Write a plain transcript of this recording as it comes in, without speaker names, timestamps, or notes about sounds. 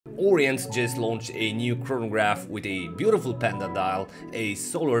Orient just launched a new chronograph with a beautiful panda dial, a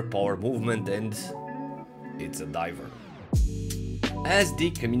solar power movement, and it's a diver. As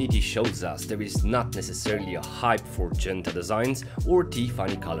the community shows us, there is not necessarily a hype for Genta designs or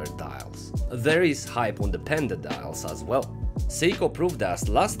Tiffany colored dials. There is hype on the panda dials as well. Seiko proved us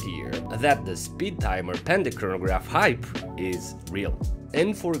last year that the speed timer panda chronograph hype is real.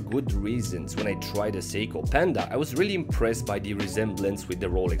 And for good reasons. When I tried a Seiko Panda, I was really impressed by the resemblance with the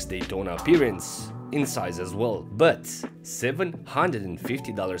Rolex Daytona appearance, in size as well. But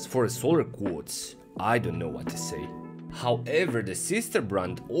 $750 for a solar quartz, I don't know what to say. However, the sister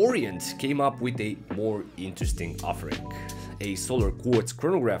brand Orient came up with a more interesting offering. A solar quartz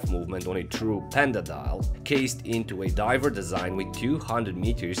chronograph movement on a true panda dial, cased into a diver design with 200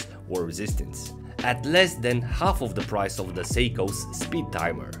 meters war resistance, at less than half of the price of the Seiko's speed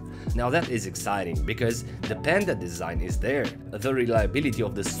timer. Now that is exciting because the panda design is there, the reliability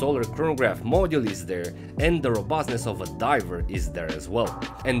of the solar chronograph module is there, and the robustness of a diver is there as well.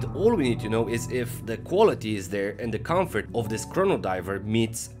 And all we need to know is if the quality is there and the comfort of this chrono-diver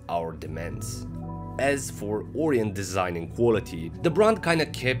meets our demands. As for Orient design and quality, the brand kinda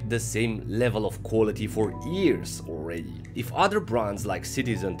kept the same level of quality for years already. If other brands like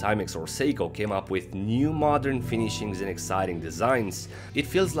Citizen, Timex or Seiko came up with new modern finishings and exciting designs, it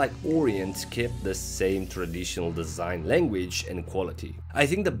feels like Orient kept the same traditional design language and quality. I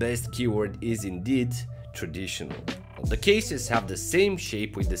think the best keyword is indeed traditional. The cases have the same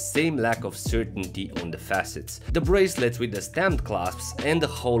shape with the same lack of certainty on the facets, the bracelets with the stamped clasps and the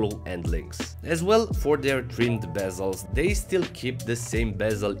hollow end links. As well, for their trimmed bezels, they still keep the same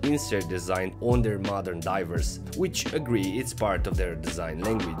bezel insert design on their modern divers, which agree it's part of their design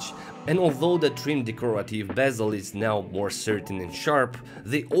language. And although the trimmed decorative bezel is now more certain and sharp,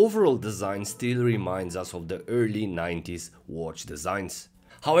 the overall design still reminds us of the early 90s watch designs.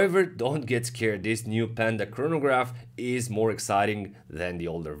 However, don't get scared, this new Panda chronograph is more exciting than the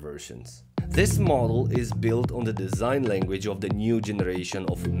older versions. This model is built on the design language of the new generation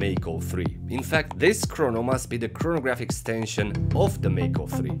of Mako 3. In fact, this chrono must be the chronograph extension of the Mako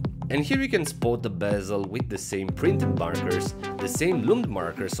 3. And here you can spot the bezel with the same printed markers, the same loomed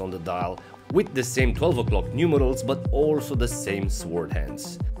markers on the dial, with the same 12 o'clock numerals, but also the same sword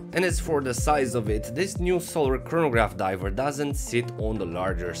hands. And as for the size of it, this new solar chronograph diver doesn't sit on the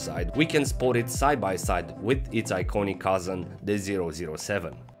larger side. We can spot it side by side with its iconic cousin, the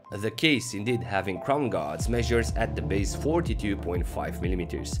 007. The case, indeed having crown guards, measures at the base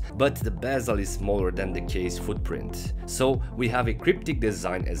 42.5mm, but the bezel is smaller than the case footprint. So we have a cryptic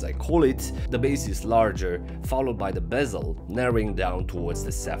design, as I call it. The base is larger, followed by the bezel narrowing down towards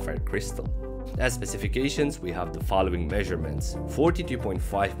the sapphire crystal. As specifications, we have the following measurements: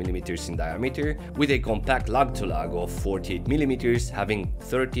 42.5mm in diameter, with a compact lug-to-lug of 48mm, having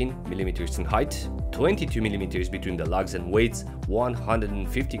 13mm in height, 22mm between the lugs, and weighs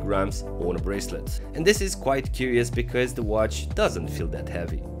 150 grams on a bracelet. And this is quite curious because the watch doesn't feel that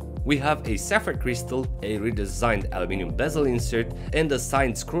heavy. We have a sapphire crystal, a redesigned aluminum bezel insert, and a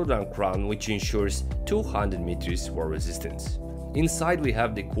signed screw-down crown which ensures 200 meters war resistance. Inside we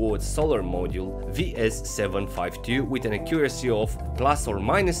have the quartz solar module VS752 with an accuracy of plus or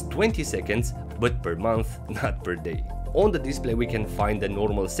minus 20 seconds, but per month, not per day. On the display we can find the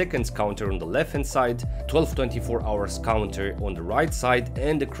normal seconds counter on the left hand side, 12-24 hours counter on the right side,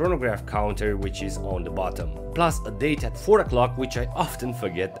 and the chronograph counter which is on the bottom. Plus a date at 4 o'clock, which I often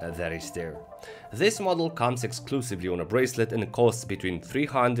forget that is there. This model comes exclusively on a bracelet and costs between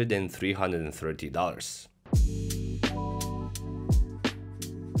 $300 and $330.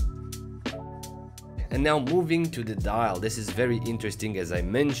 And now moving to the dial, this is very interesting, as I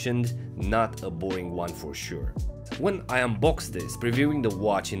mentioned, not a boring one for sure. When I unboxed this, previewing the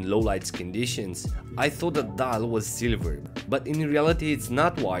watch in low lights conditions, I thought the dial was silver, but in reality it's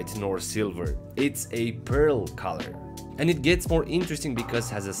not white nor silver, it's a pearl color. And it gets more interesting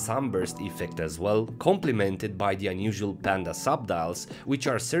because it has a sunburst effect as well, complemented by the unusual Panda subdials, which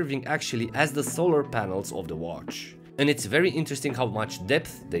are serving actually as the solar panels of the watch. And it's very interesting how much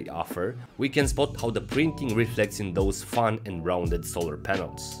depth they offer. We can spot how the printing reflects in those fun and rounded solar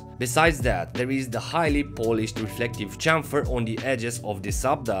panels. Besides that, there is the highly polished reflective chamfer on the edges of the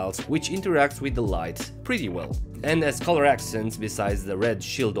subdials, which interacts with the light pretty well. And as color accents, besides the red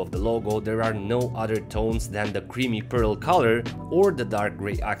shield of the logo, there are no other tones than the creamy pearl color or the dark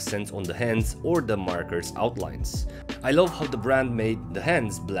gray accents on the hands or the markers outlines. I love how the brand made the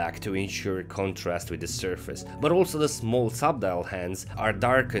hands black to ensure contrast with the surface, but also the small subdial hands are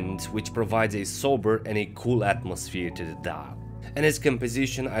darkened, which provides a sober and a cool atmosphere to the dial. And as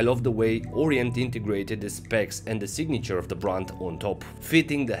composition, I love the way Orient integrated the specs and the signature of the brand on top,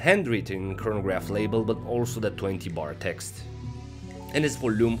 fitting the handwritten chronograph label but also the 20-bar text. And as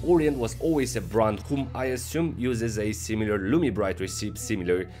for lume, Orient was always a brand whom I assume uses a similar Lumibright recipe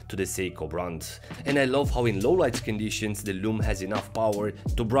similar to the Seiko brand. And I love how in low light conditions the lume has enough power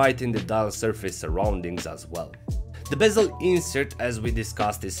to brighten the dial surface surroundings as well. The bezel insert, as we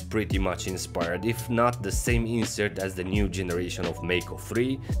discussed, is pretty much inspired, if not the same insert as the new generation of Mako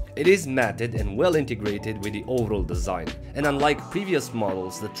 3. It is matted and well integrated with the overall design, and unlike previous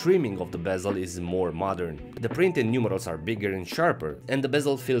models, the trimming of the bezel is more modern. The printed numerals are bigger and sharper, and the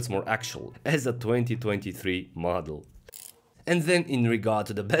bezel feels more actual, as a 2023 model. And then in regard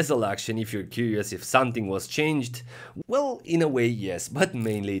to the bezel action, if you're curious if something was changed, well, in a way yes, but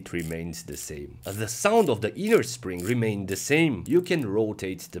mainly it remains the same. The sound of the inner spring remained the same. You can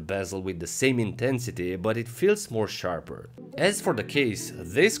rotate the bezel with the same intensity, but it feels more sharper. As for the case,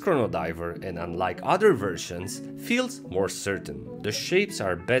 this chrono-diver, and unlike other versions, feels more certain. The shapes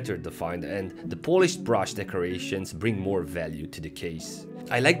are better defined and the polished brush decorations bring more value to the case.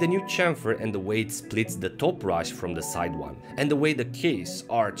 I like the new chamfer and the way it splits the top brush from the side one, and the way the case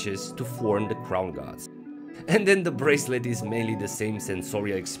arches to form the crown guards. And then the bracelet is mainly the same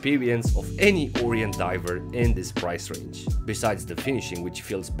sensorial experience of any Orient diver in this price range. Besides the finishing, which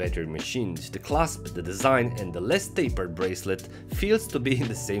feels better machined, the clasp, the design and the less tapered bracelet feels to be in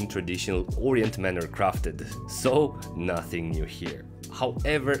the same traditional Orient manner crafted. So nothing new here.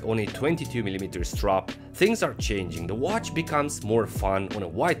 However, on a 22mm strap, things are changing. The watch becomes more fun on a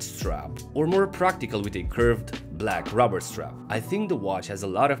white strap, or more practical with a curved black rubber strap. I think the watch has a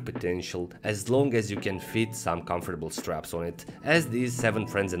lot of potential as long as you can fit some comfortable straps on it, as these 7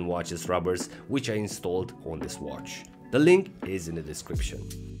 Friends and Watches rubbers which I installed on this watch. The link is in the description.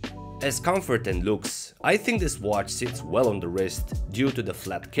 As comfort and looks, I think this watch sits well on the wrist due to the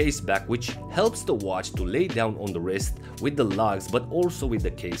flat case back, which helps the watch to lay down on the wrist with the lugs but also with the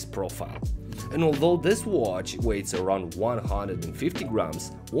case profile. And although this watch weighs around 150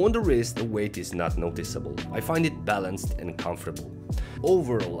 grams, on the wrist the weight is not noticeable. I find it balanced and comfortable.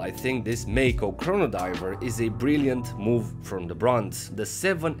 Overall, I think this Mako chrono-diver is a brilliant move from the brand. The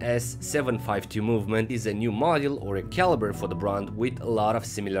 7S752 movement is a new model or a caliber for the brand with a lot of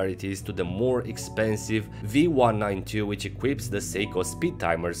similarities to the more expensive V192, which equips the Seiko Speed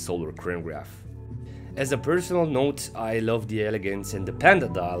Timer solar chronograph. As a personal note, I love the elegance and the panda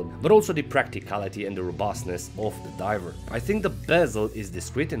dial, but also the practicality and the robustness of the diver. I think the bezel is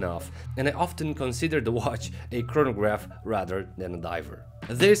discreet enough, and I often consider the watch a chronograph rather than a diver.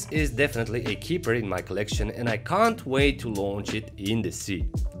 This is definitely a keeper in my collection, and I can't wait to launch it in the sea,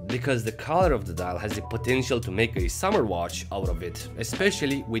 because the color of the dial has the potential to make a summer watch out of it,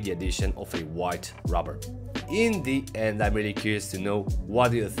 especially with the addition of a white rubber. In the end, I'm really curious to know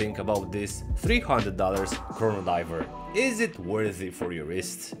what do you think about this $300 chrono-diver. Is it worthy for your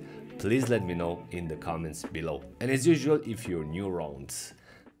wrist? Please let me know in the comments below. And as usual, if you're new around,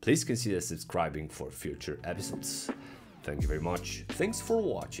 please consider subscribing for future episodes. Thank you very much, thanks for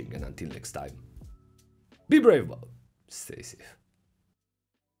watching, and until next time, be brave, but stay safe.